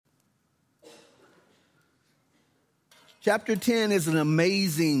Chapter 10 is an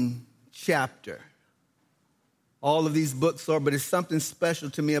amazing chapter. All of these books are, but it's something special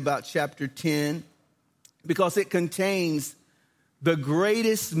to me about chapter 10 because it contains the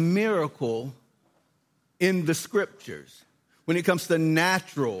greatest miracle in the scriptures when it comes to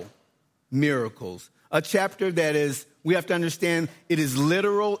natural miracles. A chapter that is, we have to understand, it is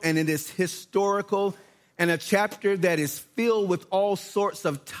literal and it is historical, and a chapter that is filled with all sorts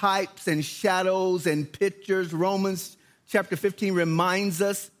of types and shadows and pictures. Romans chapter 15 reminds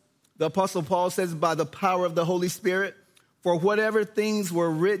us, the Apostle Paul says, by the power of the Holy Spirit, for whatever things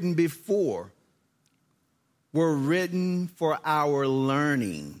were written before were written for our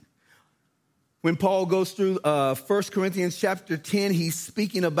learning. When Paul goes through 1 Corinthians chapter 10, he's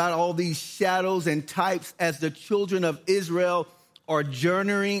speaking about all these shadows and types as the children of Israel are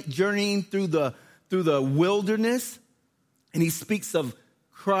journeying through the wilderness. And he speaks of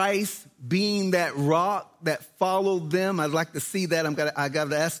Christ being that rock that followed them. I'd like to see that. I got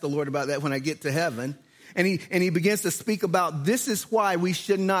to ask the Lord about that when I get to heaven. And he begins to speak about this is why we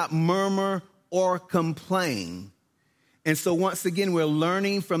should not murmur or complain. And so once again, we're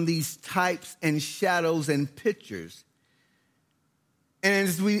learning from these types and shadows and pictures. And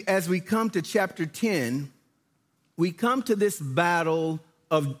as we come to chapter 10, we come to this battle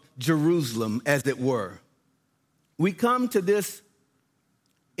of Jerusalem, as it were. We come to this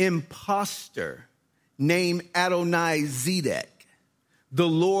imposter named Adonai-Zedek. The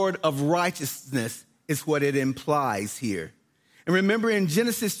Lord of righteousness is what it implies here. And remember in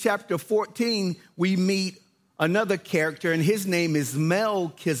Genesis chapter 14, we meet another character, and his name is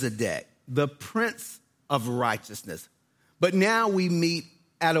Melchizedek, the Prince of Righteousness. But now we meet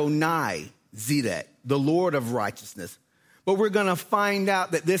Adonai-Zedek, the Lord of Righteousness. But we're going to find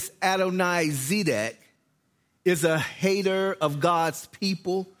out that this Adonai-Zedek is a hater of God's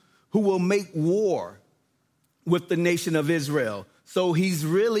people who will make war with the nation of Israel. So he's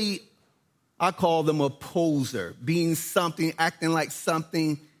really, I call them a poser, being something, acting like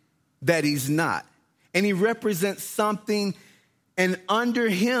something that he's not. And he represents something, and under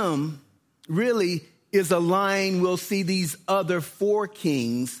him really is a line. We'll see these other four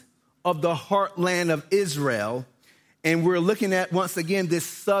kings of the heartland of Israel. And we're looking at, once again, this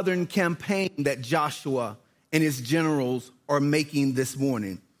southern campaign that Joshua and his generals are making this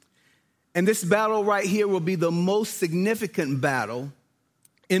morning. And this battle right here will be the most significant battle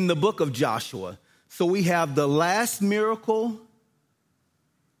in the book of Joshua. So we have the last miracle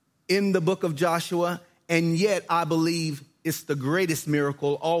in the book of Joshua, and yet I believe it's the greatest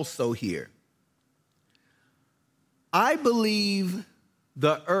miracle also here. I believe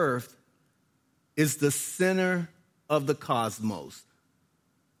the earth is the center of the cosmos.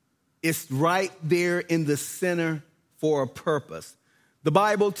 It's right there in the center for a purpose. The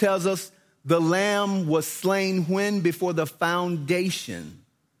Bible tells us the Lamb was slain when? Before the foundation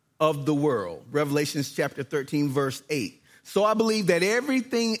of the world. Revelation chapter 13, verse 8. So I believe that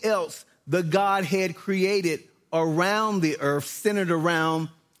everything else the Godhead created around the earth centered around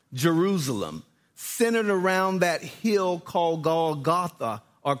Jerusalem, centered around that hill called Golgotha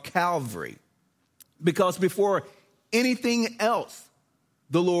or Calvary. Because before anything else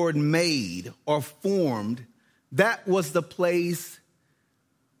the Lord made or formed, that was the place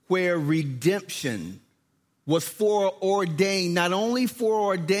where redemption was foreordained, not only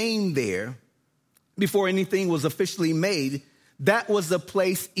foreordained there before anything was officially made, that was the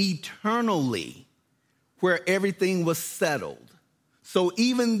place eternally where everything was settled. So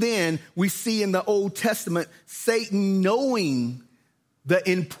even then, we see in the Old Testament, Satan knowing the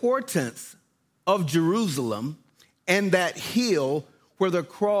importance of Jerusalem and that hill where the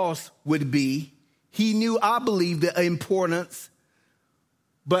cross would be. He knew, I believe, the importance,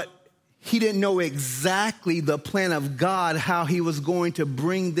 but he didn't know exactly the plan of God, how he was going to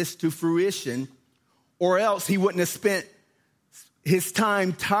bring this to fruition, or else he wouldn't have spent his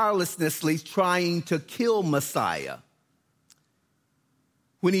time tirelessly trying to kill Messiah.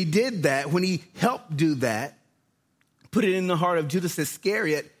 When he did that, when he helped do that, put it in the heart of Judas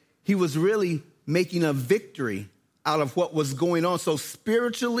Iscariot, he was really making a victory out of what was going on. So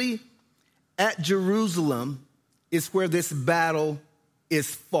spiritually, at Jerusalem is where this battle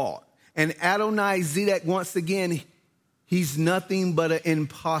is fought. And Adonai-Zedek, once again, he's nothing but an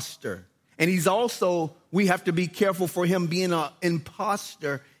imposter. And he's also, we have to be careful for him being an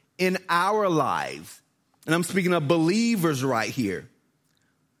imposter in our lives. And I'm speaking of believers right here.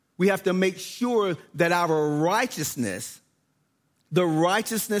 We have to make sure that our righteousness, the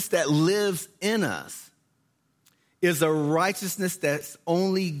righteousness that lives in us, is a righteousness that's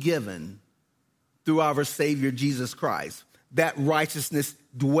only given through our Savior, Jesus Christ. That righteousness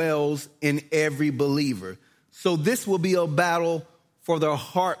dwells in every believer. So this will be a battle for their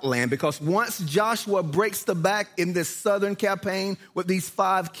heartland, because once Joshua breaks the back in this southern campaign with these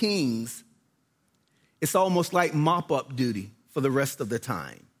 5 kings, it's almost like mop-up duty for the rest of the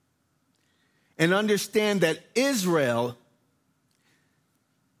time. And understand that Israel,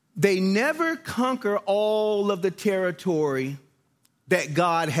 they never conquer all of the territory that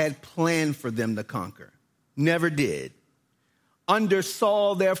God had planned for them to conquer. Never did. Under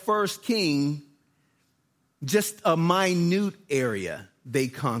Saul, their first king, just a minute area they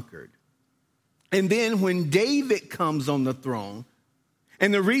conquered. And then when David comes on the throne,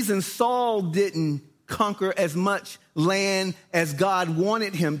 and the reason Saul didn't conquer as much land as God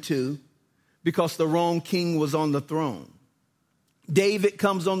wanted him to, because the wrong king was on the throne. David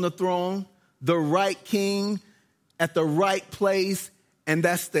comes on the throne, the right king at the right place, and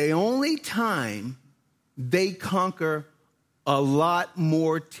that's the only time they conquer a lot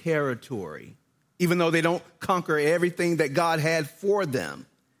more territory. Even though they don't conquer everything that God had for them,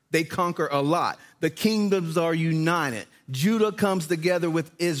 they conquer a lot. The kingdoms are united. Judah comes together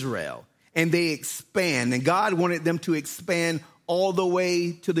with Israel, and they expand. And God wanted them to expand all the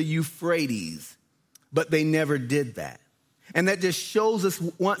way to the Euphrates, but they never did that. And that just shows us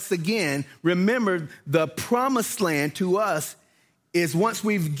once again, remember, the promised land to us is once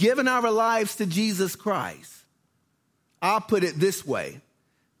we've given our lives to Jesus Christ. I'll put it this way.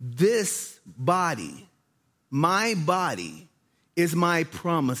 This body, my body, is my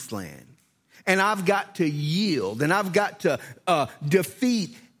promised land. And I've got to yield, and I've got to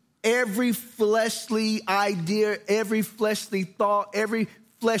defeat every fleshly idea, every fleshly thought, every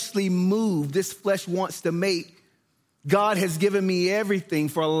fleshly move this flesh wants to make. God has given me everything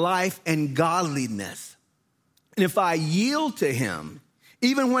for life and godliness. And if I yield to him,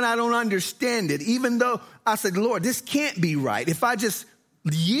 even when I don't understand it, even though I said, Lord, this can't be right, if I just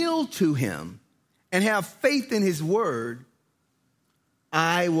yield to him and have faith in his word,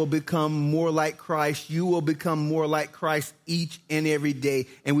 I will become more like Christ. You will become more like Christ each and every day,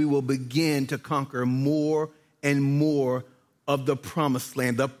 and we will begin to conquer more and more of the promised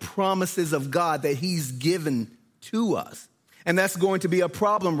land, the promises of God that he's given to us. And that's going to be a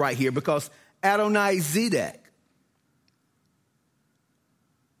problem right here, because Adonai-Zedek,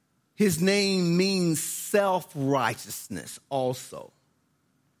 his name means self-righteousness also.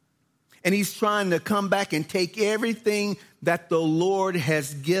 And he's trying to come back and take everything that the Lord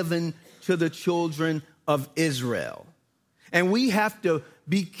has given to the children of Israel. And we have to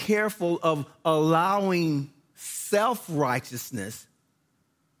be careful of allowing self-righteousness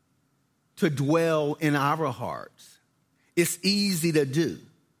to dwell in our hearts. It's easy to do.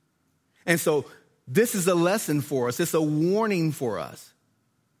 And so this is a lesson for us. It's a warning for us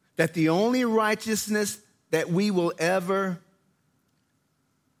that the only righteousness that we will ever,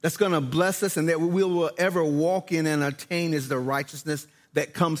 that's going to bless us and that we will ever walk in and attain, is the righteousness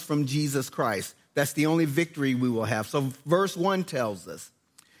that comes from Jesus Christ. That's the only victory we will have. So verse 1 tells us,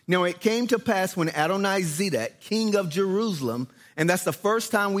 now it came to pass when Adonai-Zedek, king of Jerusalem, and that's the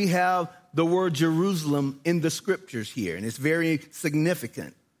first time we have the word Jerusalem in the scriptures here, and it's very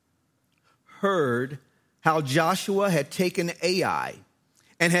significant, heard how Joshua had taken Ai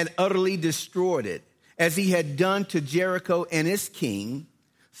and had utterly destroyed it, as he had done to Jericho and its king,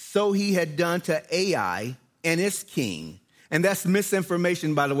 so he had done to Ai and its king. And that's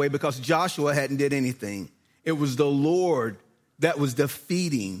misinformation, by the way, because Joshua hadn't did anything. It was the Lord that was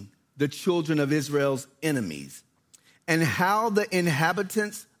defeating the children of Israel's enemies. And how the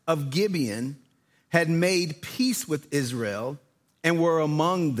inhabitants of Gibeon had made peace with Israel and were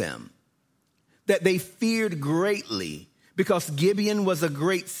among them, that they feared greatly, because Gibeon was a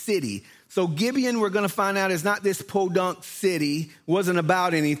great city. So Gibeon, we're going to find out, is not this podunk city, wasn't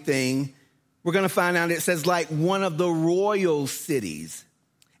about anything. We're going to find out it says like one of the royal cities.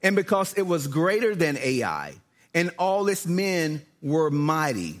 And because it was greater than Ai, and all its men were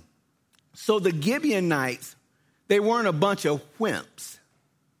mighty. So the Gibeonites, they weren't a bunch of wimps,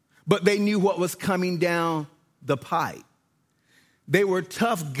 but they knew what was coming down the pipe. They were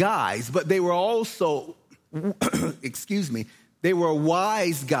tough guys, but they were also, they were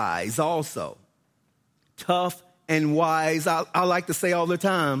wise guys also. Tough and wise. I like to say all the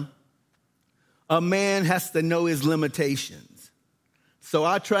time, a man has to know his limitations. So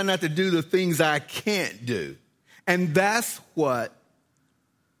I try not to do the things I can't do. And that's what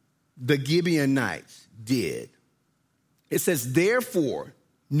the Gibeonites did. It says, therefore,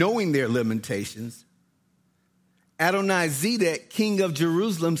 knowing their limitations, Adonai-Zedek, king of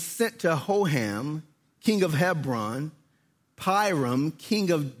Jerusalem, sent to Hoham, king of Hebron, Piram,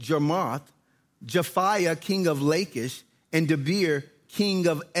 king of Jarmuth, Japhiah, king of Lachish, and Debir, king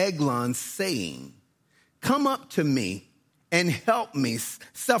of Eglon, saying, come up to me and help me.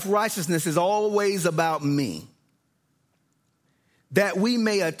 Self-righteousness is always about me. That we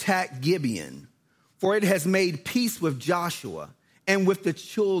may attack Gibeon, for it has made peace with Joshua and with the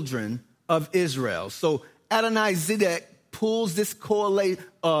children of Israel. So Adonizedek pulls this coalition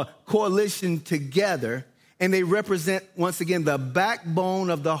together, and they represent, once again, the backbone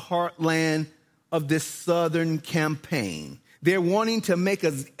of the heartland of this southern campaign. They're wanting to make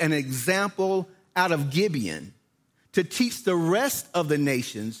an example out of Gibeon to teach the rest of the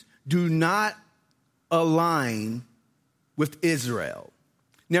nations, do not align with Israel.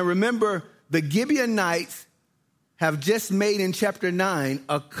 Now remember, the Gibeonites have just made in chapter 9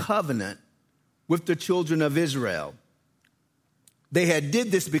 a covenant with the children of Israel. They had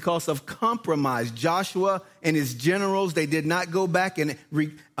did this because of compromise. Joshua and his generals, they did not go back and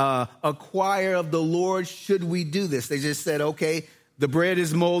acquire of the Lord, should we do this? They just said, okay, the bread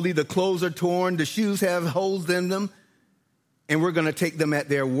is moldy, the clothes are torn, the shoes have holes in them, and we're going to take them at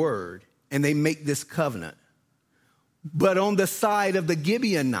their word. And they make this covenant. But on the side of the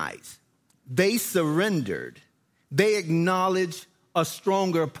Gibeonites, they surrendered. They acknowledged a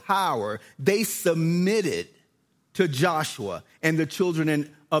stronger power. They submitted to Joshua and the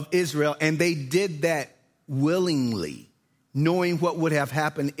children of Israel, and they did that willingly, knowing what would have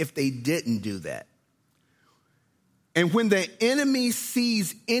happened if they didn't do that. And when the enemy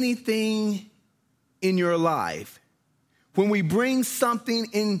sees anything in your life, when we bring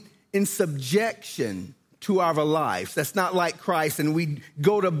something in subjection to our lives that's not like Christ, and we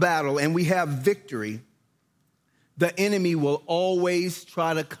go to battle and we have victory, the enemy will always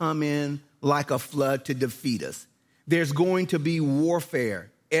try to come in like a flood to defeat us. There's going to be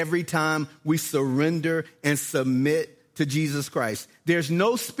warfare every time we surrender and submit to Jesus Christ. There's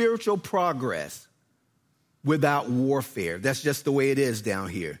no spiritual progress without warfare. That's just the way it is down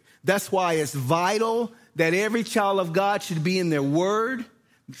here. That's why it's vital that every child of God should be in their word,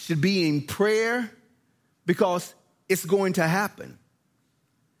 should be in prayer, because it's going to happen.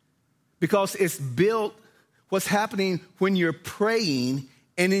 Because it's built, what's happening when you're praying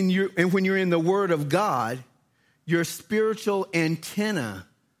and when you're in the word of God, your spiritual antenna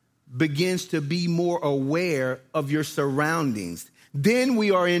begins to be more aware of your surroundings. Then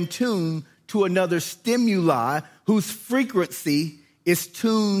we are in tune to another stimuli whose frequency is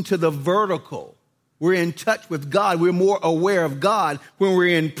tuned to the vertical. We're in touch with God. We're more aware of God when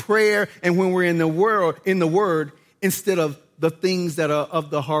we're in prayer and when we're in the word, instead of the things that are of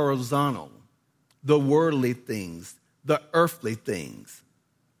the horizontal, the worldly things, the earthly things.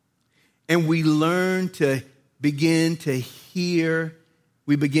 And we learn to begin to hear,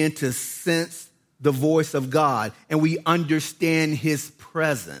 we begin to sense the voice of God, and we understand his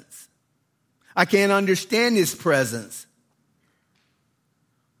presence. I can't understand his presence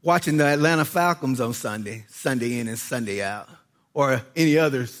watching the Atlanta Falcons on Sunday in and Sunday out, or any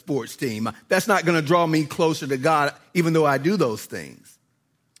other sports team. That's not going to draw me closer to God, even though I do those things.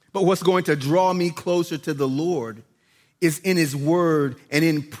 But what's going to draw me closer to the Lord is in his word and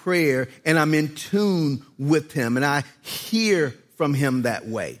in prayer, and I'm in tune with him, and I hear from him that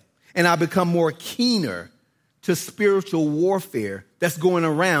way. And I become more keener to spiritual warfare that's going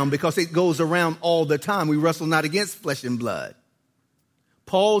around, because it goes around all the time. We wrestle not against flesh and blood.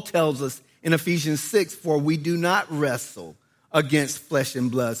 Paul tells us in Ephesians 6, for we do not wrestle against flesh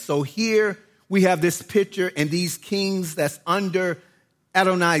and blood. So here we have this picture and these kings that's under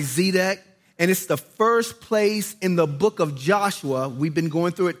Adonizedek. And it's the first place in the book of Joshua, we've been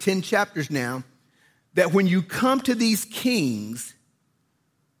going through it 10 chapters now, that when you come to these kings,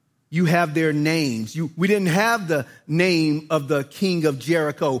 you have their names. We didn't have the name of the king of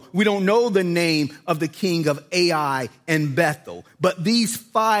Jericho. We don't know the name of the king of Ai and Bethel. But these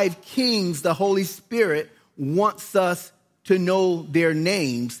 5 kings, the Holy Spirit wants us to know their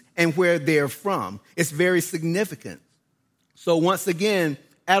names and where they're from. It's very significant. So once again,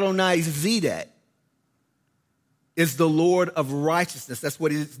 Adonizedek is the Lord of righteousness. That's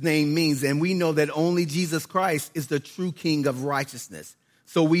what his name means. And we know that only Jesus Christ is the true king of righteousness.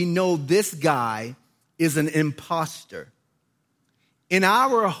 So we know this guy is an imposter. In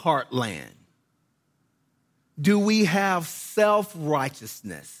our heartland, do we have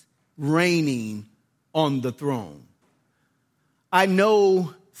self-righteousness reigning on the throne? I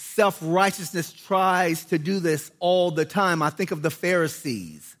know self-righteousness tries to do this all the time. I think of the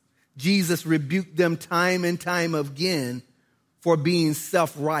Pharisees. Jesus rebuked them time and time again for being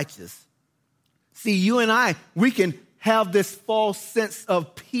self-righteous. See, you and I, we can have this false sense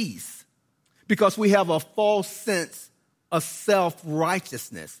of peace because we have a false sense of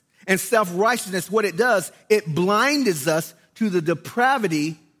self-righteousness. And self-righteousness, what it does, it blinds us to the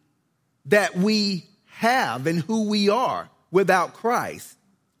depravity that we have and who we are without Christ.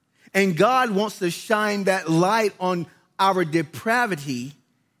 And God wants to shine that light on our depravity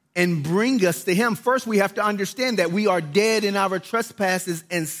and bring us to him. First, we have to understand that we are dead in our trespasses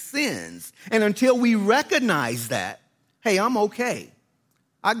and sins. And until we recognize that, hey, I'm okay.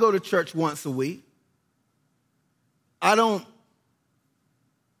 I go to church once a week. I don't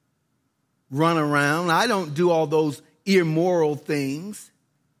run around. I don't do all those immoral things.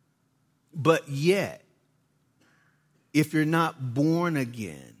 But yet, if you're not born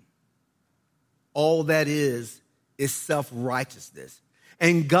again, all that is self-righteousness.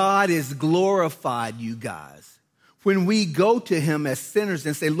 And God is glorified, you guys, when we go to him as sinners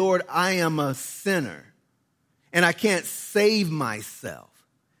and say, Lord, I am a sinner and I can't save myself.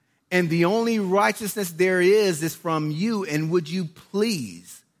 And the only righteousness there is from you. And would you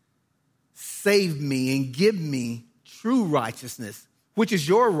please save me and give me true righteousness, which is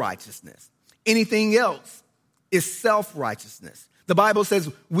your righteousness. Anything else is self-righteousness. The Bible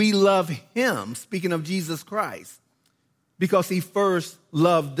says we love him, speaking of Jesus Christ, because he first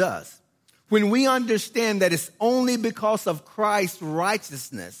loved us. When we understand that it's only because of Christ's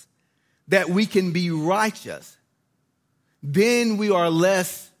righteousness that we can be righteous, then we are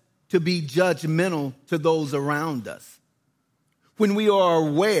less to be judgmental to those around us. When we are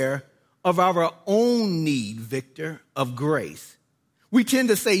aware of our own need, Victor, of grace, we tend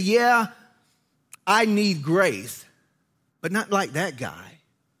to say, yeah, I need grace, but not like that guy.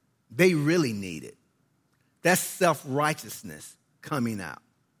 They really need it. That's self-righteousness coming out.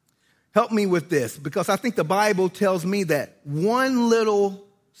 Help me with this, because I think the Bible tells me that one little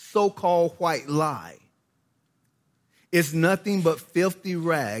so-called white lie is nothing but filthy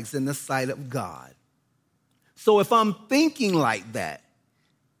rags in the sight of God. So if I'm thinking like that,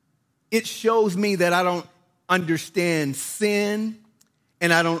 it shows me that I don't understand sin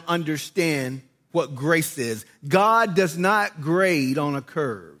and I don't understand what grace is. God does not grade on a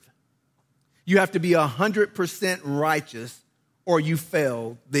curve. You have to be 100% righteous or you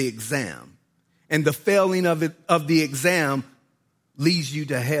fail the exam. And the failing of the exam leads you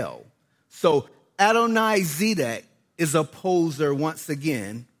to hell. So Adoni-Zedek is a poser once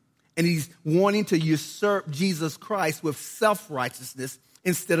again, and he's wanting to usurp Jesus Christ with self-righteousness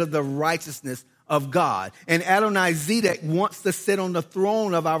instead of the righteousness of God. And Adoni-Zedek wants to sit on the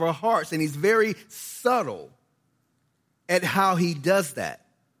throne of our hearts, and he's very subtle at how he does that.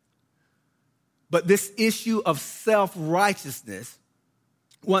 But this issue of self-righteousness,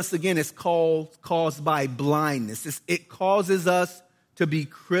 once again, is caused by blindness. It causes us to be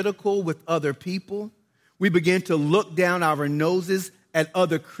critical with other people. We begin to look down our noses at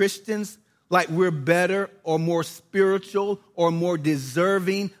other Christians like we're better or more spiritual or more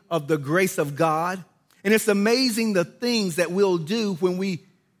deserving of the grace of God. And it's amazing the things that we'll do when we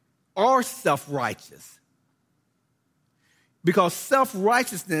are self-righteous. Because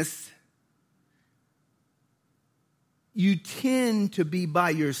self-righteousness, you tend to be by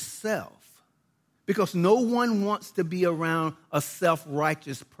yourself because no one wants to be around a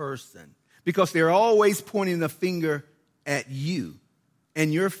self-righteous person because they're always pointing the finger at you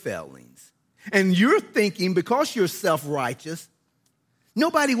and your failings. And you're thinking because you're self-righteous,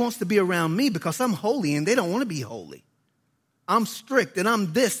 nobody wants to be around me because I'm holy and they don't want to be holy. I'm strict and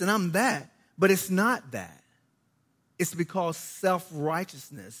I'm this and I'm that. But it's not that. It's because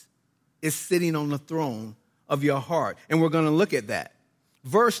self-righteousness is sitting on the throne of your heart. And we're going to look at that.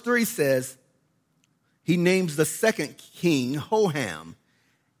 Verse 3 says, he names the second king Hoham.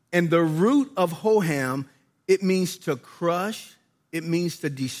 And the root of Hoham, it means to crush. It means to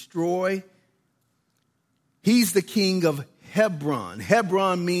destroy. He's the king of Hebron.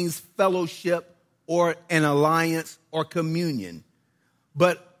 Hebron means fellowship or an alliance or communion.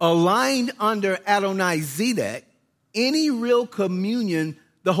 But aligned under Adoni-Zedek, any real communion,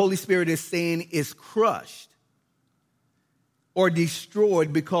 the Holy Spirit is saying, is crushed or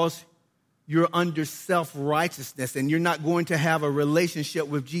destroyed because you're under self-righteousness and you're not going to have a relationship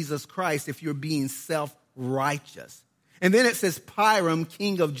with Jesus Christ if you're being self-righteous. And then it says Piram,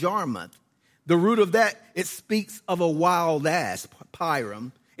 king of Jarmuth. The root of that, it speaks of a wild ass,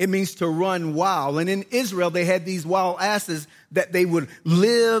 Piram. It means to run wild. And in Israel, they had these wild asses that they would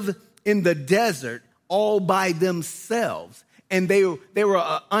live in the desert all by themselves. And they were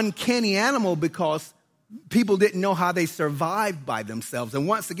an uncanny animal because people didn't know how they survived by themselves. And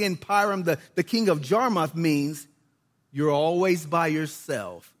once again, Piram, the king of Jarmuth, means you're always by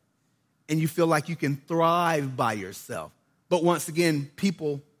yourself and you feel like you can thrive by yourself. But once again,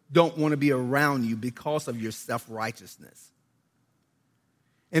 people don't want to be around you because of your self-righteousness.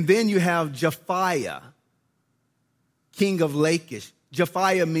 And then you have Japhiah, king of Lachish.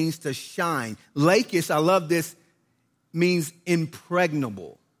 Japhia means to shine. Lachish, I love this, means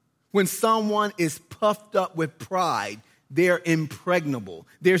impregnable. When someone is puffed up with pride, they're impregnable.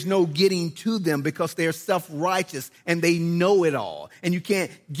 There's no getting to them because they're self-righteous and they know it all. And you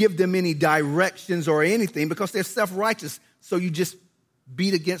can't give them any directions or anything because they're self-righteous. So you just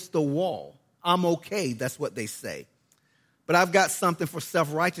beat against the wall. I'm okay, that's what they say. But I've got something for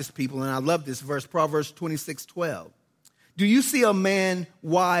self-righteous people, and I love this verse, Proverbs 26:12. Do you see a man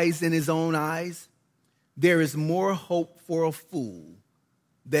wise in his own eyes? There is more hope for a fool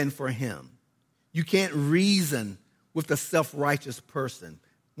than for him. You can't reason with a self-righteous person.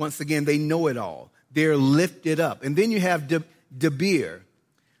 Once again, they know it all. They're lifted up. And then you have Debir,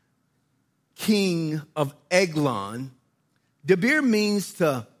 king of Eglon. Debir means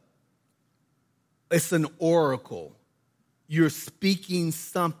it's an oracle. You're speaking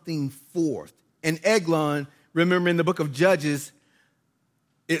something forth. And Eglon, remember in the book of Judges,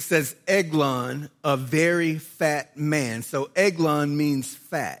 it says Eglon, a very fat man. So Eglon means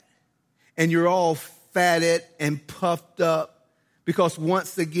fat. And you're all fatted and puffed up because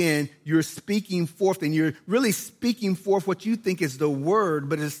once again, you're speaking forth and you're really speaking forth what you think is the word,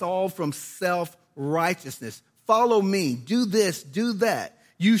 but it's all from self-righteousness. Follow me, do this, do that.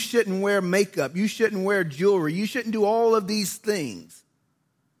 You shouldn't wear makeup. You shouldn't wear jewelry. You shouldn't do all of these things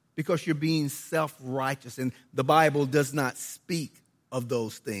because you're being self-righteous. And the Bible does not speak of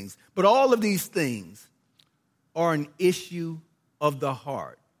those things. But all of these things are an issue of the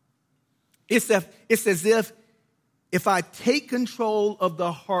heart. It's as if I take control of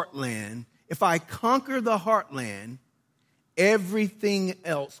the heartland, if I conquer the heartland, everything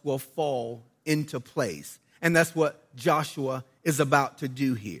else will fall into place. And that's what Joshua is about to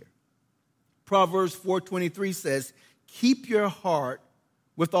do here. Proverbs 4:23 says, keep your heart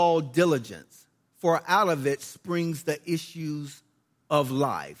with all diligence, for out of it springs the issues of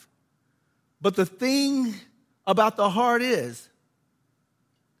life. But the thing about the heart is,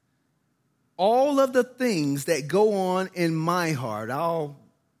 all of the things that go on in my heart, I'll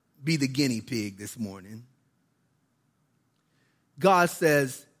be the guinea pig this morning. God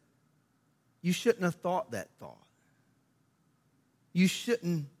says, you shouldn't have thought that thought. You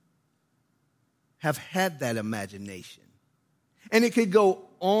shouldn't have had that imagination. And it could go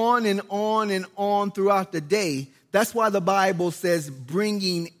on and on and on throughout the day. That's why the Bible says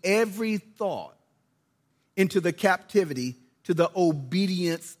bringing every thought into the captivity to the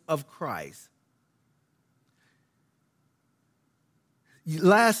obedience of Christ.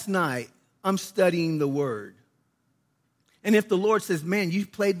 Last night, I'm studying the Word. And if the Lord says, man, you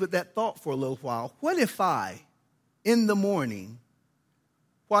played with that thought for a little while, what if I, in the morning,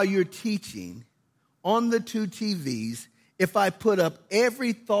 while you're teaching, on the 2 TVs, if I put up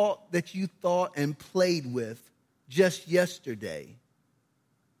every thought that you thought and played with just yesterday,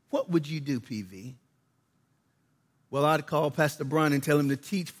 what would you do, PV? Well, I'd call Pastor Brian and tell him to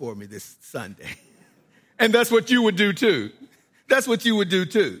teach for me this Sunday. And that's what you would do too. That's what you would do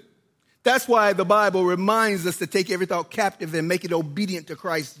too. That's why the Bible reminds us to take every thought captive and make it obedient to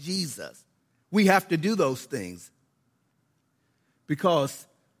Christ Jesus. We have to do those things because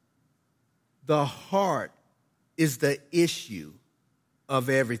the heart is the issue of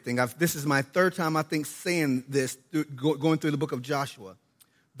everything. This is my third time, I think, saying this, going through the book of Joshua.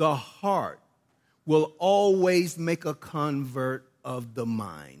 The heart will always make a convert of the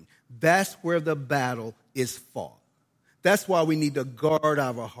mind. That's where the battle is fought. That's why we need to guard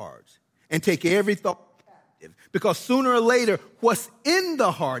our hearts and take every thought captive. Because sooner or later, what's in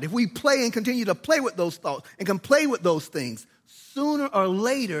the heart, if we play and continue to play with those thoughts and can play with those things, sooner or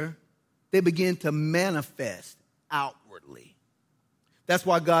later, they begin to manifest outwardly. That's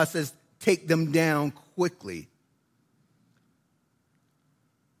why God says, take them down quickly.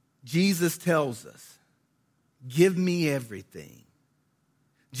 Jesus tells us, give me everything.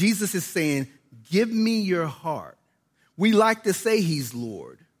 Jesus is saying, give me your heart. We like to say he's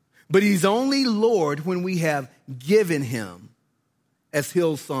Lord, but he's only Lord when we have given him, as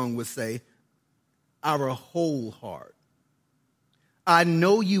Hillsong would say, our whole heart. I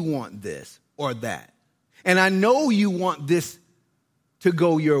know you want this or that, and I know you want this to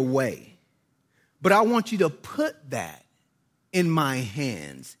go your way, but I want you to put that in my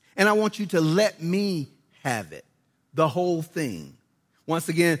hands, and I want you to let me have it, the whole thing. Once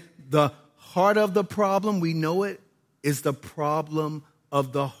again, the heart of the problem, we know it, is the problem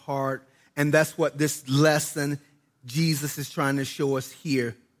of the heart. And that's what this lesson Jesus is trying to show us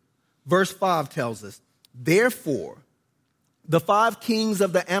here. Verse 5 tells us, therefore, the 5 kings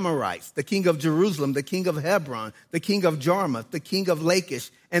of the Amorites, the king of Jerusalem, the king of Hebron, the king of Jarmuth, the king of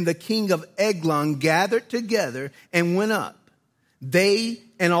Lachish, and the king of Eglon gathered together and went up. they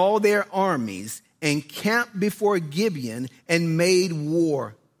and all their armies encamped before Gibeon and made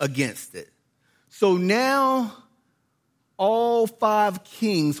war against it. So now all 5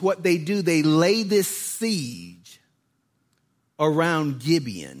 kings, what they do, they lay this siege around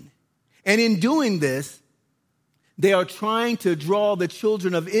Gibeon. And in doing this, they are trying to draw the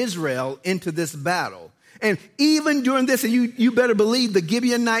children of Israel into this battle. And even during this, and you better believe the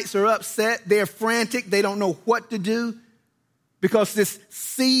Gibeonites are upset. They're frantic. They don't know what to do because this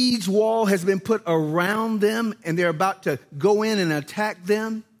siege wall has been put around them and they're about to go in and attack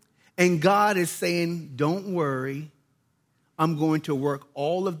them. And God is saying, don't worry. I'm going to work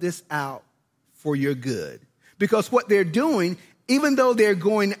all of this out for your good. Because what they're doing, even though they're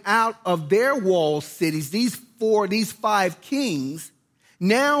going out of their walled cities, these 5 kings,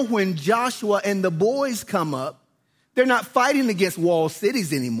 now when Joshua and the boys come up, they're not fighting against walled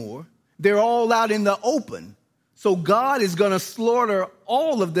cities anymore. They're all out in the open. So God is going to slaughter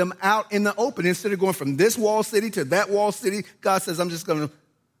all of them out in the open. Instead of going from this walled city to that walled city, God says, I'm just going to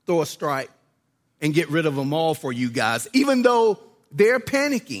throw a strike and get rid of them all for you guys, even though they're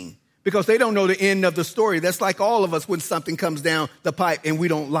panicking because they don't know the end of the story. That's like all of us when something comes down the pipe and we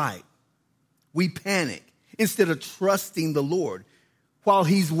don't like. We panic instead of trusting the Lord while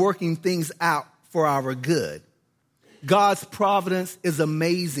he's working things out for our good. God's providence is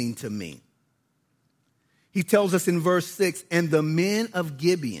amazing to me. He tells us in verse 6, and the men of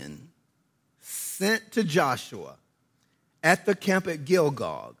Gibeon sent to Joshua at the camp at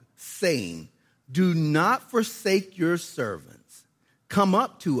Gilgal, saying, do not forsake your servants. Come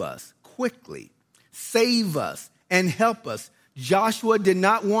up to us quickly. Save us and help us. Joshua did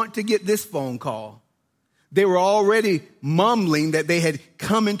not want to get this phone call. They were already mumbling that they had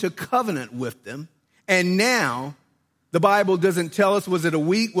come into covenant with them. And now, the Bible doesn't tell us, was it a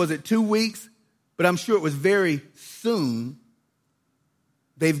week? Was it 2 weeks? But I'm sure it was very soon.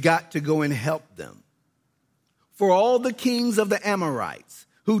 They've got to go and help them. For all the kings of the Amorites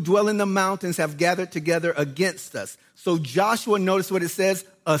who dwell in the mountains have gathered together against us. So Joshua, notice what it says,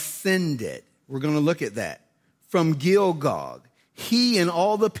 ascended. We're going to look at that. From Gilgal, he and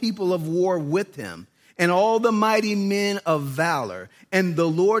all the people of war with him, and all the mighty men of valor. And the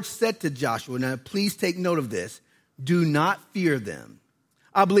Lord said to Joshua, now please take note of this, do not fear them.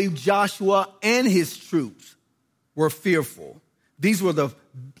 I believe Joshua and his troops were fearful. These were the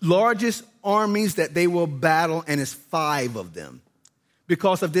largest armies that they will battle, and it's 5 of them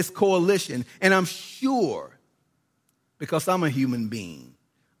because of this coalition. And I'm sure, because I'm a human being,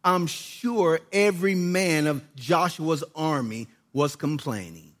 I'm sure every man of Joshua's army was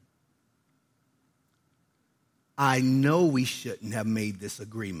complaining. I know we shouldn't have made this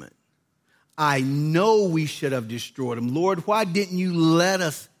agreement. I know we should have destroyed them. Lord, why didn't you let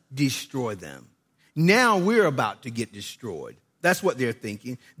us destroy them? Now we're about to get destroyed. That's what they're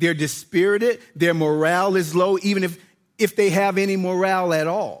thinking. They're dispirited. Their morale is low, even if they have any morale at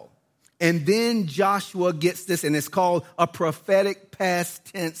all. And then Joshua gets this, and it's called a prophetic past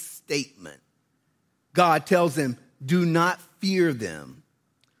tense statement. God tells them, do not fear them.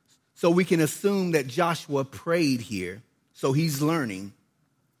 So we can assume that Joshua prayed here, so he's learning.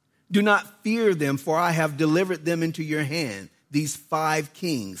 Do not fear them, for I have delivered them into your hand, these 5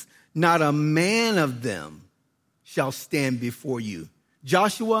 kings. Not a man of them shall stand before you.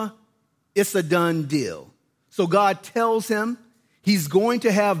 Joshua, it's a done deal. So God tells him he's going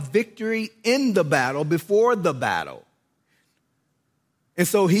to have victory in the battle, before the battle. And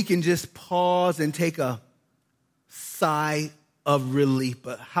so he can just pause and take a sigh of relief.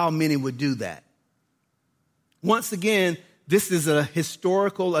 But how many would do that? Once again, this is a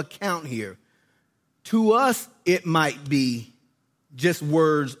historical account here. To us, it might be just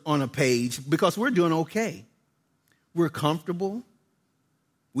words on a page because we're doing okay. We're comfortable.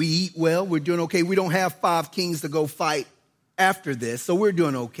 We eat well. We're doing okay. We don't have 5 kings to go fight after this, so we're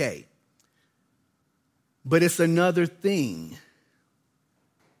doing okay. But it's another thing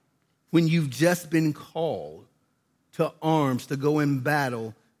when you've just been called to arms to go and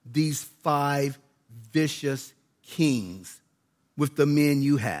battle these 5 vicious kings with the men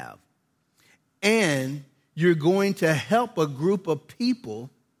you have. And you're going to help a group of people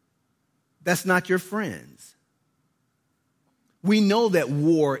that's not your friends. We know that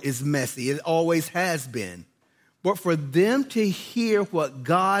war is messy. It always has been. But for them to hear what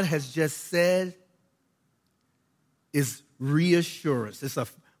God has just said is reassurance. It's a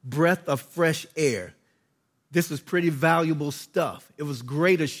breath of fresh air. This was pretty valuable stuff. It was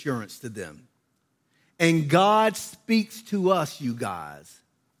great assurance to them. And God speaks to us, you guys,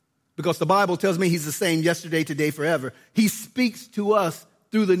 because the Bible tells me he's the same yesterday, today, forever. He speaks to us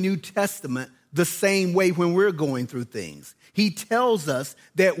through the New Testament the same way when we're going through things. He tells us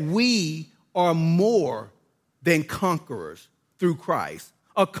that we are more than conquerors through Christ.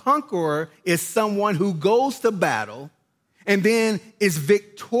 A conqueror is someone who goes to battle and then is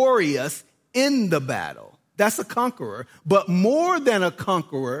victorious in the battle. That's a conqueror. But more than a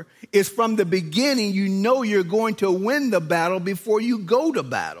conqueror is from the beginning, you know you're going to win the battle before you go to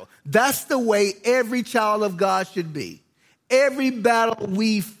battle. That's the way every child of God should be. Every battle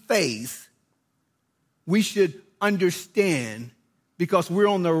we face, we should understand, because we're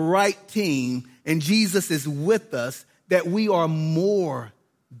on the right team and Jesus is with us, that we are more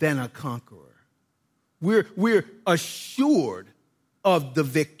than a conqueror. We're assured of the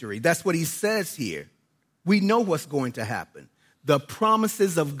victory. That's what he says here. We know what's going to happen. The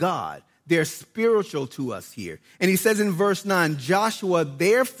promises of God, they're spiritual to us here. And he says in verse 9, Joshua,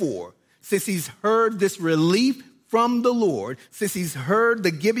 therefore, since he's heard this relief from the Lord, since he's heard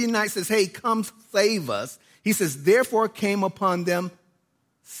the Gibeonites says, hey, come save us, he says, therefore came upon them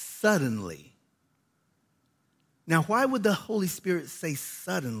suddenly. Now, why would the Holy Spirit say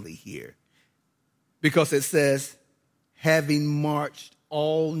suddenly here? Because it says, having marched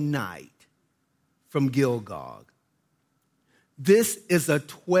all night from Gilgal. This is a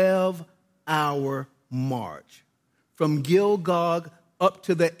 12-hour march from Gilgal up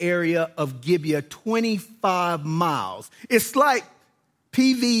to the area of Gibeah, 25 miles. It's like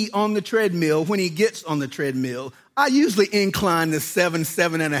PV on the treadmill. When he gets on the treadmill, I usually incline to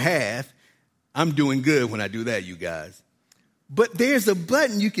 7.5. I'm doing good when I do that, you guys. But there's a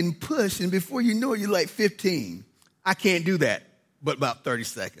button you can push, and before you know it, you're like 15. I can't do that, but about 30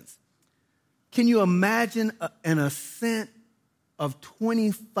 seconds. Can you imagine an ascent of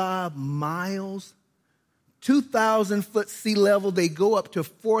 25 miles? 2,000 foot sea level. They go up to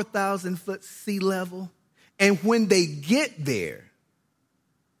 4,000 foot sea level. And when they get there,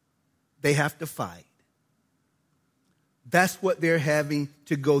 they have to fight. That's what they're having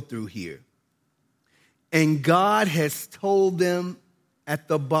to go through here. And God has told them at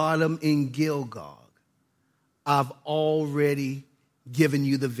the bottom in Gilgal, I've already given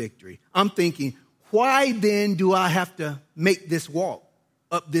you the victory. I'm thinking, why then do I have to make this walk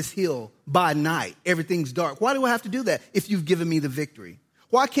up this hill by night? Everything's dark. Why do I have to do that if you've given me the victory?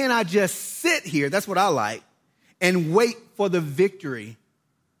 Why can't I just sit here, that's what I like, and wait for the victory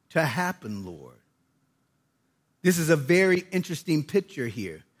to happen, Lord? This is a very interesting picture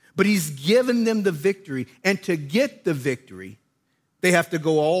here. But he's given them the victory. And to get the victory, they have to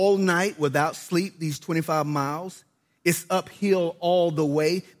go all night without sleep, these 25 miles. It's uphill all the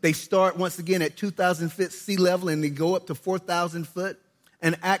way. They start once again at 2,000 foot sea level and they go up to 4,000 foot,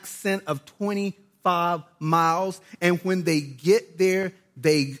 an ascent of 25 miles. And when they get there,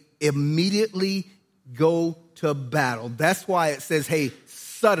 they immediately go to battle. That's why it says, hey,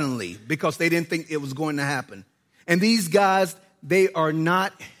 suddenly, because they didn't think it was going to happen. And these guys, they are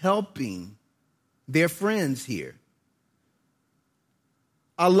not helping their friends here.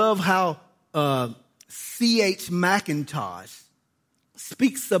 I love how C.H. Mackintosh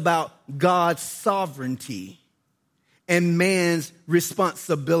speaks about God's sovereignty and man's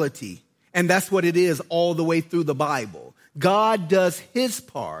responsibility. And that's what it is all the way through the Bible. God does his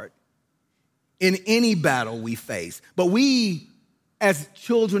part in any battle we face. But we, as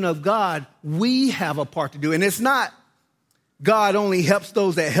children of God, we have a part to do. And it's not God only helps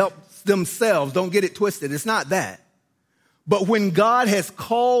those that help themselves. Don't get it twisted. It's not that. But when God has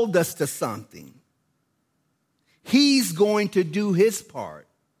called us to something, he's going to do his part.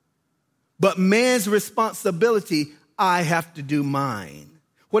 But man's responsibility, I have to do mine.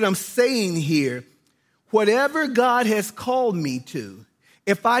 What I'm saying here, whatever God has called me to,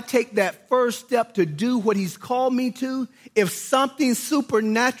 if I take that first step to do what he's called me to, if something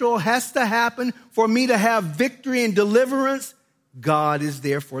supernatural has to happen for me to have victory and deliverance, God is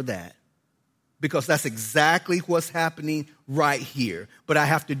there for that. Because that's exactly what's happening right here. But I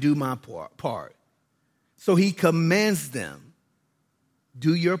have to do my part. So he commands them,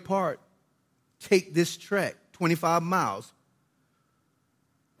 do your part. Take this trek, 25 miles.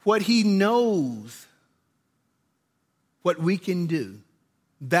 What he knows, what we can do,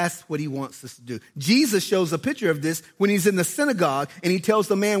 that's what he wants us to do. Jesus shows a picture of this when he's in the synagogue and he tells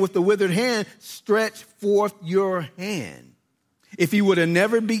the man with the withered hand, stretch forth your hand. If he would have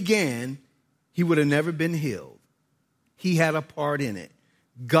never began, he would have never been healed. He had a part in it.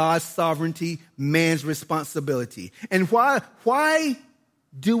 God's sovereignty, man's responsibility. And why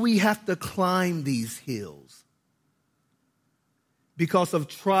do we have to climb these hills? Because of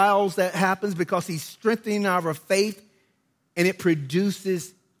trials that happens, because he's strengthening our faith, and it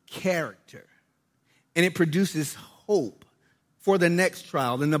produces character. And it produces hope for the next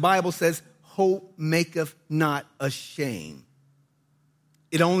trial. And the Bible says, hope maketh not ashamed.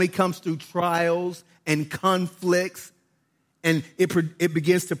 It only comes through trials and conflicts, and it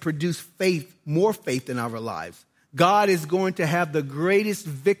begins to produce faith, more faith in our lives. God is going to have the greatest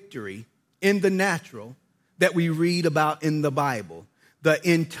victory in the natural that we read about in the Bible. The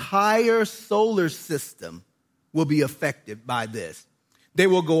entire solar system will be affected by this. They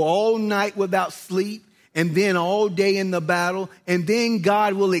will go all night without sleep, and then all day in the battle, and then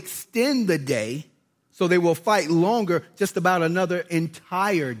God will extend the day, so they will fight longer, just about another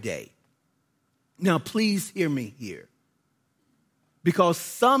entire day. Now, please hear me here, because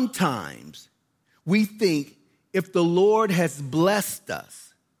sometimes we think if the Lord has blessed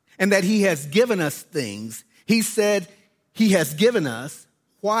us and that he has given us things, he said he has given us,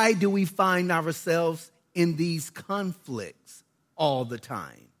 why do we find ourselves in these conflicts all the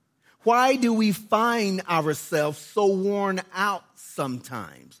time? Why do we find ourselves so worn out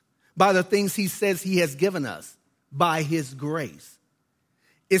sometimes by the things he says he has given us by his grace?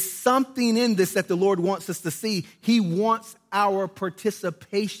 It's something in this that the Lord wants us to see. He wants our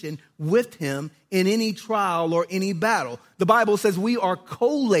participation with him in any trial or any battle. The Bible says we are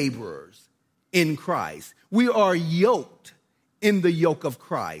co-laborers in Christ. We are yoked in the yoke of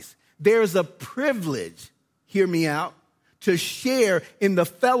Christ. There's a privilege, hear me out, to share in the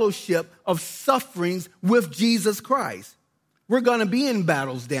fellowship of sufferings with Jesus Christ. We're going to be in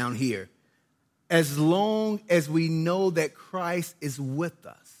battles down here as long as we know that Christ is with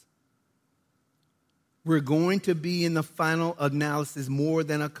us. We're going to be in the final analysis more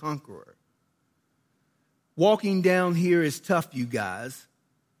than a conqueror. Walking down here is tough, you guys.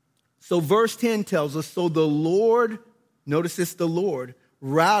 So verse 10 tells us, so the Lord, notice it's the Lord,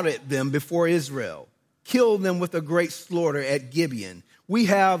 routed them before Israel, killed them with a great slaughter at Gibeon. We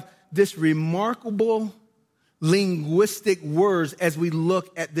have this remarkable linguistic words as we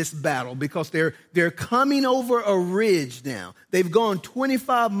look at this battle, because they're coming over a ridge now. They've gone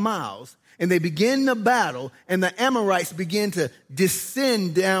 25 miles and they begin the battle, and the Amorites begin to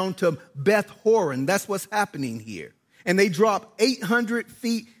descend down to Beth Horon. That's what's happening here. And they drop 800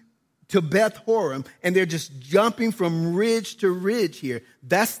 feet to Beth Horon, and they're just jumping from ridge to ridge here.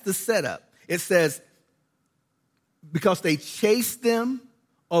 That's the setup. It says, because they chased them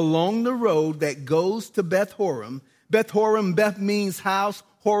along the road that goes to Beth Horon. Beth Horon, Beth means house,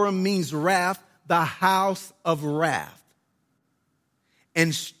 Horon means wrath, the house of wrath.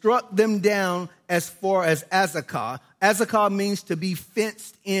 And struck them down as far as Azekah. Azekah means to be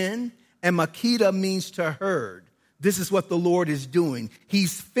fenced in, and Makkedah means to herd. This is what the Lord is doing.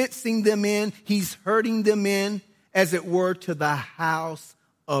 He's fencing them in, he's herding them in, as it were, to the house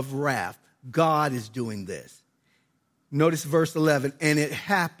of wrath. God is doing this. Notice verse 11, and it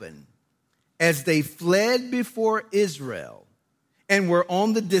happened as they fled before Israel and were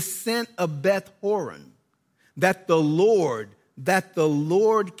on the descent of Beth Horon, that the Lord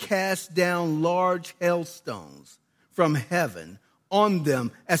cast down large hailstones from heaven on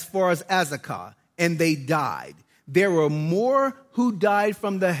them as far as Azekah, and they died. There were more who died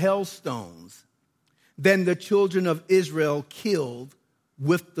from the hailstones than the children of Israel killed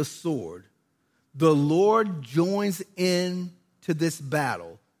with the sword. The Lord joins in to this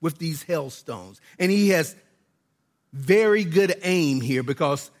battle with these hailstones. And he has very good aim here,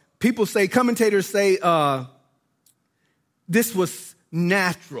 because people say, commentators say, this was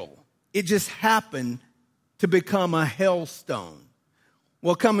natural. It just happened to become a hailstone.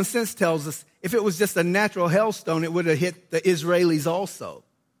 Well, common sense tells us if it was just a natural hailstone, it would have hit the Israelis also.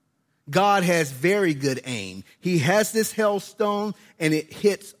 God has very good aim. He has this hailstone, and it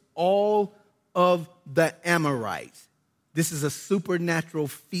hits all of the Amorites. This is a supernatural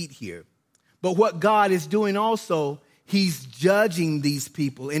feat here. But what God is doing also, he's judging these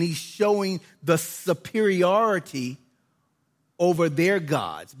people, and he's showing the superiority over their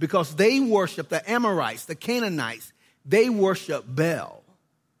gods, because they worship, the Amorites, the Canaanites, they worship Baal,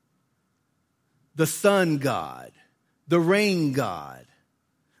 the sun god, the rain god,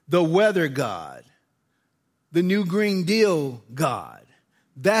 the weather god, the New Green Deal god.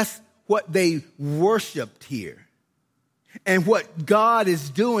 That's what they worshiped here. And what God is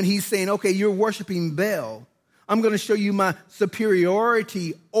doing, he's saying, okay, you're worshiping Baal. I'm going to show you my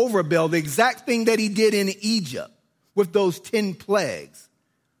superiority over Baal, the exact thing that he did in Egypt with those 10 plagues.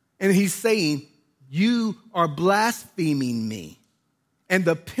 And he's saying, you are blaspheming me. And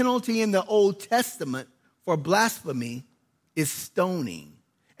the penalty in the Old Testament for blasphemy is stoning.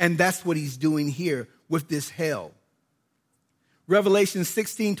 And that's what he's doing here with this hail. Revelation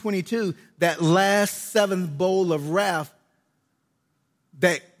 16:22, that last seventh bowl of wrath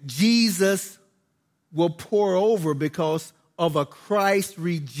that Jesus will pour over because of a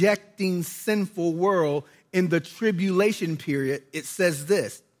Christ-rejecting sinful world in the tribulation period, it says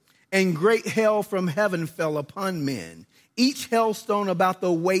this, and great hail from heaven fell upon men, each hailstone about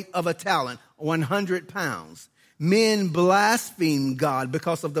the weight of a talent, 100 pounds. Men blasphemed God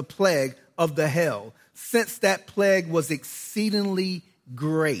because of the plague of the hail, since that plague was exceedingly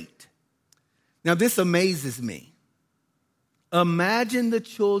great. Now this amazes me. Imagine the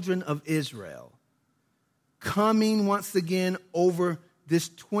children of Israel coming once again over this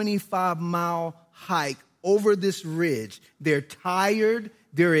 25-mile hike over this ridge. They're tired,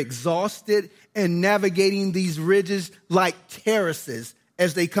 they're exhausted, and navigating these ridges like terraces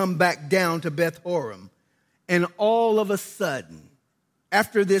as they come back down to Beth Horon. And all of a sudden,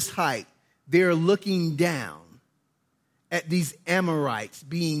 after this hike, they're looking down at these Amorites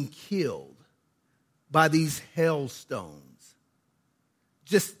being killed by these hailstones.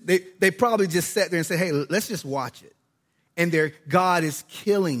 They probably just sat there and said, hey, let's just watch it. And God is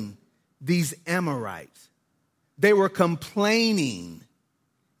killing these Amorites. They were complaining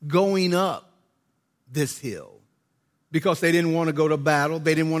going up this hill because they didn't want to go to battle.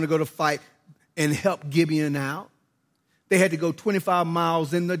 They didn't want to go to fight and help Gibeon out. They had to go 25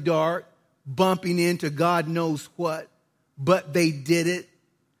 miles in the dark, bumping into God knows what, but they did it.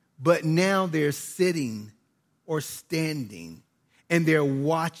 But now they're sitting or standing and they're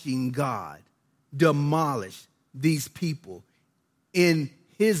watching God demolish these people in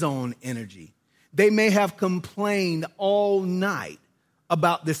his own energy. They may have complained all night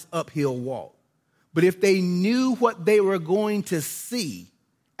about this uphill walk, but if they knew what they were going to see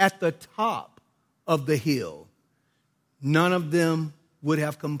at the top of the hill, none of them would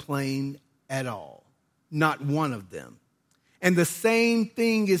have complained at all. Not one of them. And the same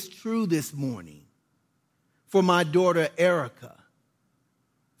thing is true this morning for my daughter Erica,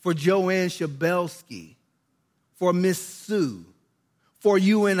 for Joanne Shabelsky, for Miss Sue, for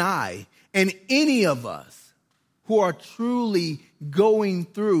you and I, and any of us who are truly going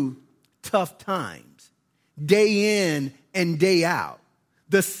through tough times, day in and day out.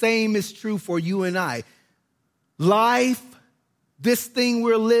 The same is true for you and I. Life, this thing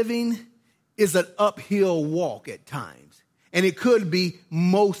we're living, is an uphill walk at times. And it could be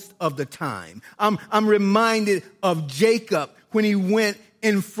most of the time. I'm reminded of Jacob when he went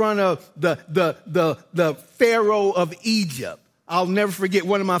in front of the Pharaoh of Egypt. I'll never forget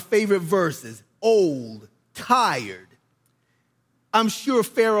one of my favorite verses. Old, tired. I'm sure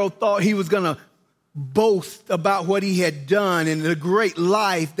Pharaoh thought he was going to boast about what he had done and the great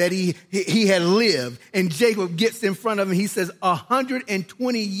life that he had lived. And Jacob gets in front of him. He says,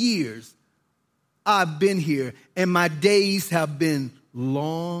 120 years I've been here, and my days have been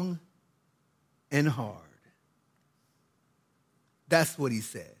long and hard. That's what he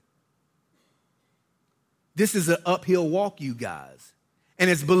said. This is an uphill walk, you guys. And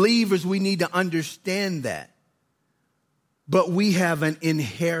as believers, we need to understand that. But we have an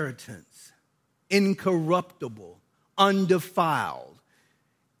inheritance, incorruptible, undefiled,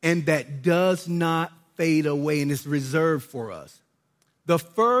 and that does not fade away and is reserved for us. The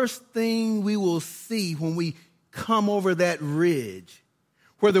first thing we will see when we come over that ridge,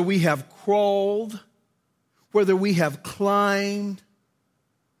 whether we have crawled, whether we have climbed,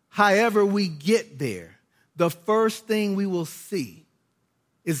 however we get there, the first thing we will see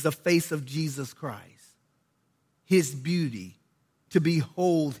is the face of Jesus Christ, his beauty, to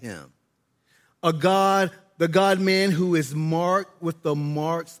behold him. The God-man who is marked with the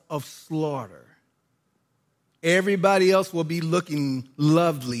marks of slaughter. Everybody else will be looking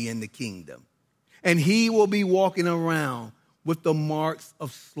lovely in the kingdom. And he will be walking around with the marks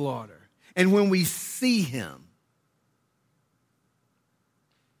of slaughter. And when we see him,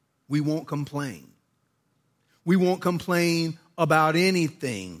 we won't complain. We won't complain about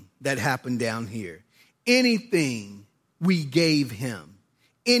anything that happened down here. Anything we gave him.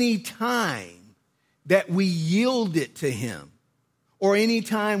 Any time that we yielded to him. Or any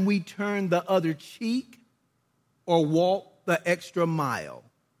time we turned the other cheek or walked the extra mile.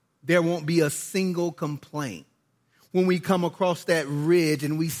 There won't be a single complaint when we come across that ridge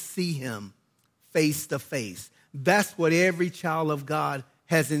and we see him face to face. That's what every child of God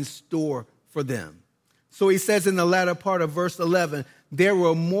has in store for them. So he says in the latter part of verse 11, there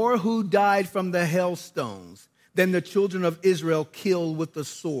were more who died from the hailstones than the children of Israel killed with the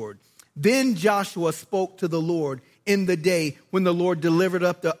sword. Then Joshua spoke to the Lord in the day when the Lord delivered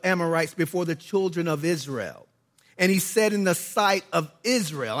up the Amorites before the children of Israel. And he said in the sight of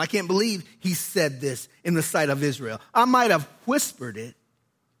Israel, I can't believe he said this in the sight of Israel. I might have whispered it,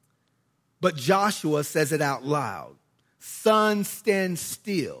 but Joshua says it out loud. Sun, stand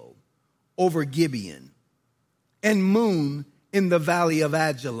still over Gibeon, and moon, in the valley of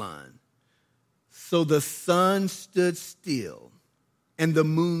Ajalon. So the sun stood still and the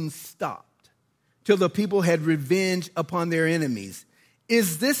moon stopped till the people had revenge upon their enemies.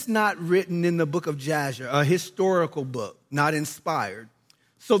 Is this not written in the book of Jasher, a historical book, not inspired?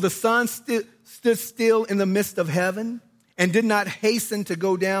 So the sun stood still in the midst of heaven and did not hasten to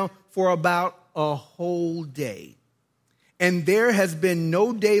go down for about a whole day. And there has been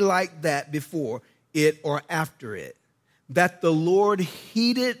no day like that before it or after it, that the Lord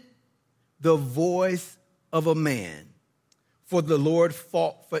heeded the voice of a man, for the Lord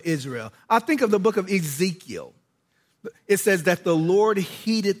fought for Israel. I think of the book of Ezekiel. It says that the Lord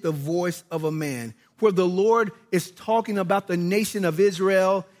heeded the voice of a man, where the Lord is talking about the nation of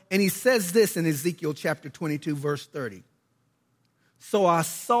Israel. And he says this in Ezekiel chapter 22, verse 30. So I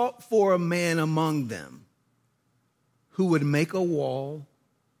sought for a man among them who would make a wall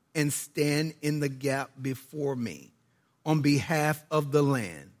and stand in the gap before me on behalf of the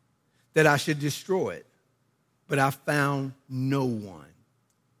land, that I should destroy it. But I found no one.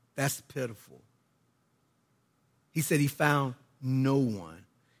 That's pitiful. He said he found no one.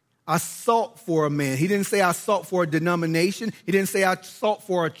 I sought for a man. He didn't say I sought for a denomination. He didn't say I sought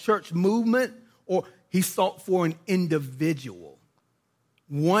for a church movement, or he sought for an individual.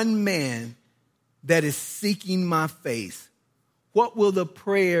 One man that is seeking my face. What will the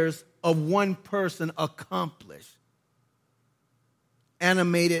prayers of one person accomplish?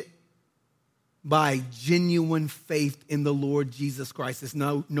 Animated by genuine faith in the Lord Jesus Christ. There's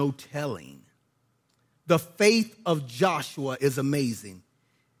no telling. The faith of Joshua is amazing.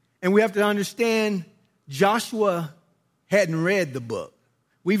 And we have to understand, Joshua hadn't read the book.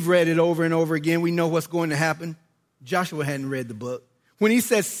 We've read it over and over again. We know what's going to happen. Joshua hadn't read the book. When he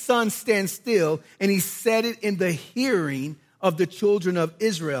says, sun, stand still, and he said it in the hearing of the children of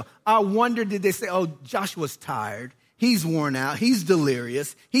Israel, I wonder, did they say, oh, Joshua's tired. He's worn out. He's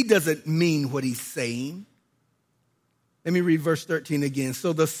delirious. He doesn't mean what he's saying. Let me read verse 13 again.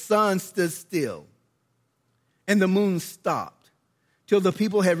 So the sun stood still and the moon stopped till the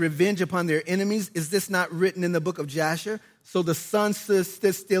people had revenge upon their enemies. Is this not written in the book of Jasher? So the sun stood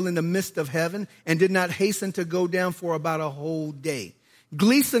still in the midst of heaven and did not hasten to go down for about a whole day.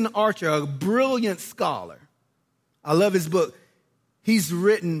 Gleason Archer, a brilliant scholar, I love his book. He's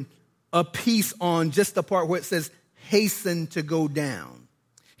written a piece on just the part where it says, hasten to go down.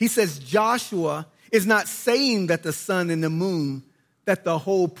 He says Joshua is not saying that the sun and the moon, that the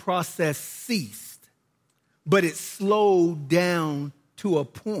whole process ceased, but it slowed down to a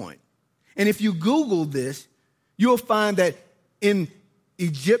point. And if you Google this, you'll find that in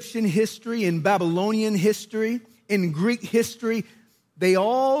Egyptian history, in Babylonian history, in Greek history, they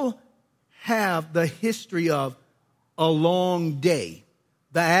all have the history of a long day.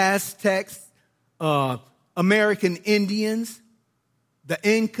 The Aztecs, American Indians, the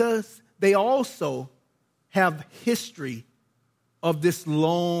Incas, they also have history of this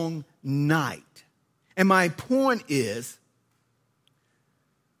long night. And my point is,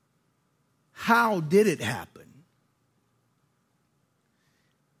 how did it happen?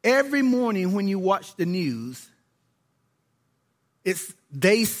 Every morning when you watch the news,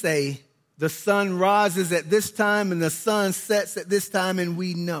 they say the sun rises at this time and the sun sets at this time, and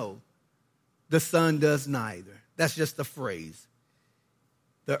we know the sun does neither. That's just a phrase.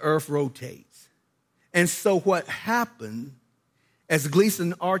 The earth rotates. And so what happened, as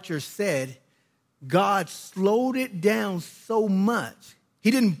Gleason Archer said, God slowed it down so much.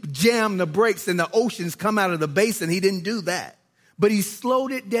 He didn't jam the brakes and the oceans come out of the basin. He didn't do that. But he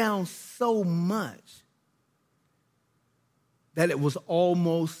slowed it down so much that it was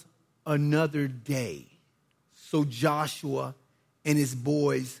almost another day. So Joshua and his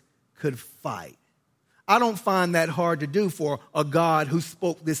boys could fight. I don't find that hard to do for a God who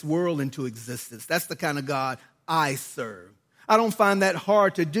spoke this world into existence. That's the kind of God I serve. I don't find that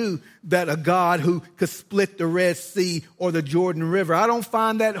hard to do, that a God who could split the Red Sea or the Jordan River. I don't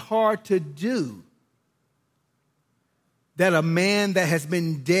find that hard to do. That a man that has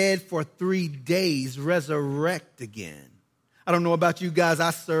been dead for 3 days resurrect again. I don't know about you guys,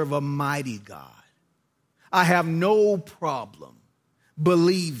 I serve a mighty God. I have no problem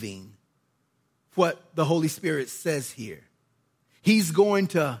believing what the Holy Spirit says here. He's going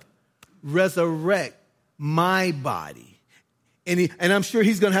to resurrect my body. And I'm sure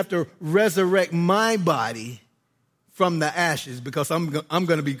he's going to have to resurrect my body from the ashes, because I'm going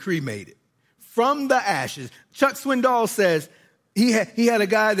to be cremated. From the ashes. Chuck Swindoll says he had a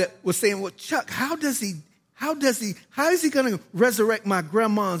guy that was saying, well, Chuck, how is he going to resurrect my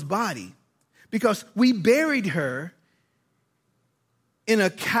grandma's body? Because we buried her in a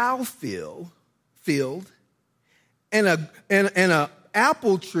cow field, and a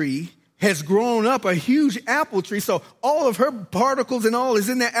apple tree has grown up, a huge apple tree. So all of her particles and all is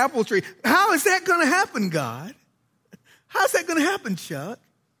in that apple tree. How is that going to happen, God? How's that going to happen, Chuck?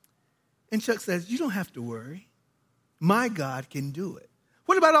 And Chuck says, you don't have to worry. My God can do it.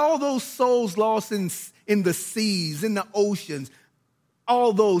 What about all those souls lost in the seas, in the oceans,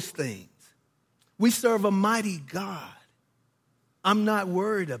 all those things? We serve a mighty God. I'm not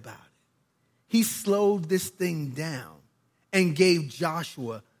worried about it. He slowed this thing down and gave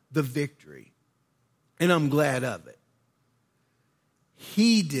Joshua the victory. And I'm glad of it.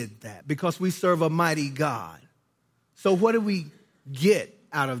 He did that because we serve a mighty God. So what do we get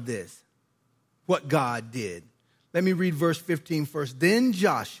out of this? What God did. Let me read verse 15 first. Then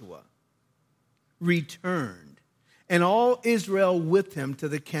Joshua returned, and all Israel with him to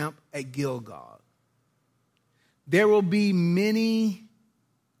the camp at Gilgal. There will be many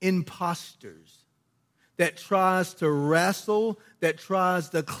impostors that tries to wrestle, that tries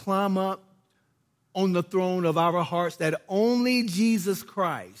to climb up on the throne of our hearts, that only Jesus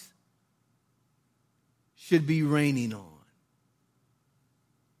Christ should be reigning on.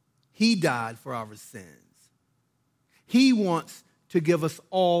 He died for our sins. He wants to give us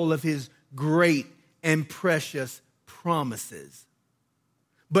all of his great and precious promises.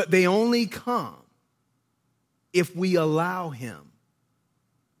 But they only come if we allow him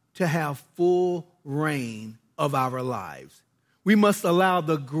to have full reign of our lives. We must allow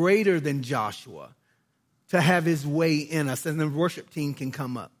the greater than Joshua to have his way in us. And the worship team can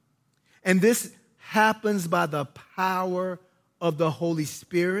come up. And this happens by the power of the Holy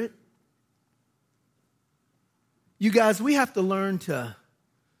Spirit. You guys, we have to learn to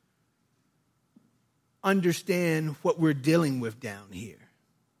understand what we're dealing with down here.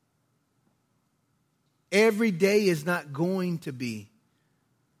 Every day is not going to be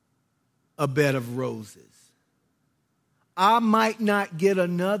a bed of roses. I might not get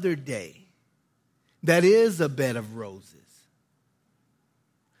another day that is a bed of roses.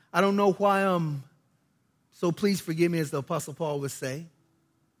 I don't know why so please forgive me, as the Apostle Paul would say.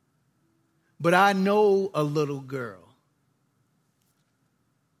 But I know a little girl.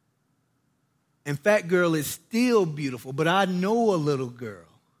 And Fat Girl is still beautiful, but I know a little girl.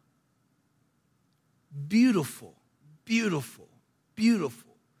 Beautiful, beautiful,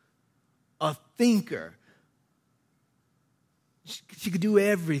 beautiful. A thinker. She could do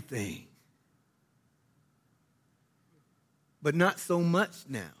everything. But not so much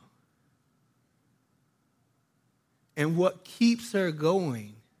now. And what keeps her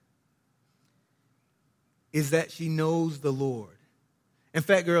going is that she knows the Lord. And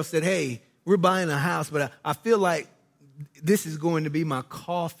Fat Girl said, hey, we're buying a house, but I feel like this is going to be my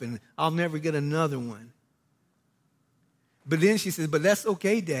coffin. I'll never get another one. But then she says, but that's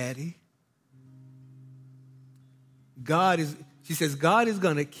okay, Daddy. She says, God is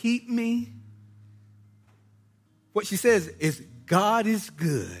going to keep me. What she says is, God is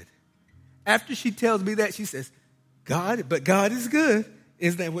good. After she tells me that, she says, but God is good.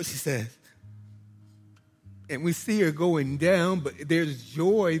 Isn't that what she says? And we see her going down, but there's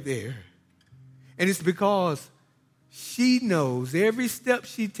joy there. And it's because she knows every step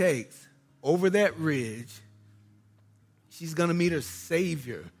she takes over that ridge, she's going to meet her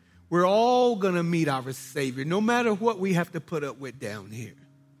Savior. We're all going to meet our Savior, no matter what we have to put up with down here.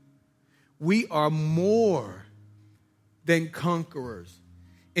 We are more than conquerors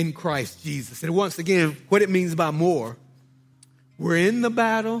in Christ Jesus. And once again, what it means by more, we're in the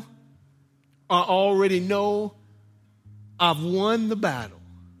battle. I already know I've won the battle.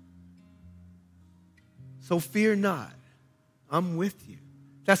 So fear not. I'm with you.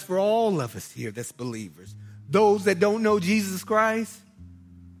 That's for all of us here that's believers. Those that don't know Jesus Christ,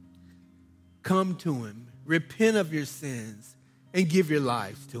 come to him. Repent of your sins and give your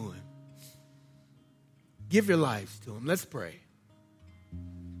lives to him. Give your lives to him. Let's pray.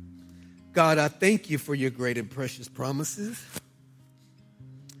 God, I thank you for your great and precious promises.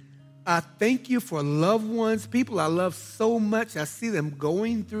 I thank you for loved ones, people I love so much. I see them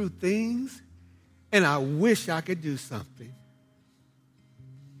going through things, and I wish I could do something.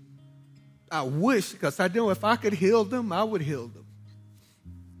 I wish, because I know if I could heal them, I would heal them.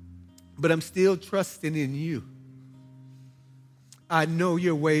 But I'm still trusting in you. I know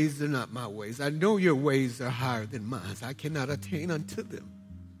your ways are not my ways. I know your ways are higher than mine. I cannot attain unto them.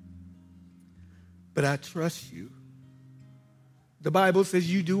 But I trust you. The Bible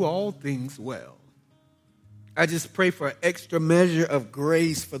says you do all things well. I just pray for an extra measure of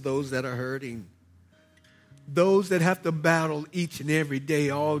grace for those that are hurting. Those that have to battle each and every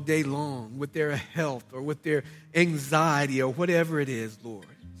day, all day long, with their health or with their anxiety or whatever it is, Lord.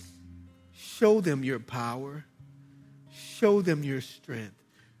 Show them your power. show them your strength.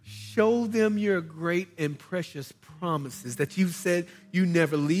 Show them your great and precious promises that you said you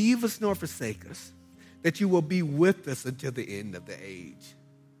never leave us nor forsake us, that you will be with us until the end of the age.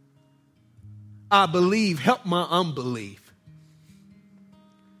 I believe, help my unbelief.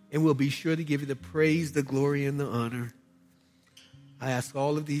 And we'll be sure to give you the praise, the glory, and the honor. I ask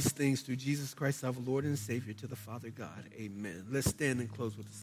all of these things through Jesus Christ, our Lord and Savior, to the Father God. Amen. Let's stand and close with a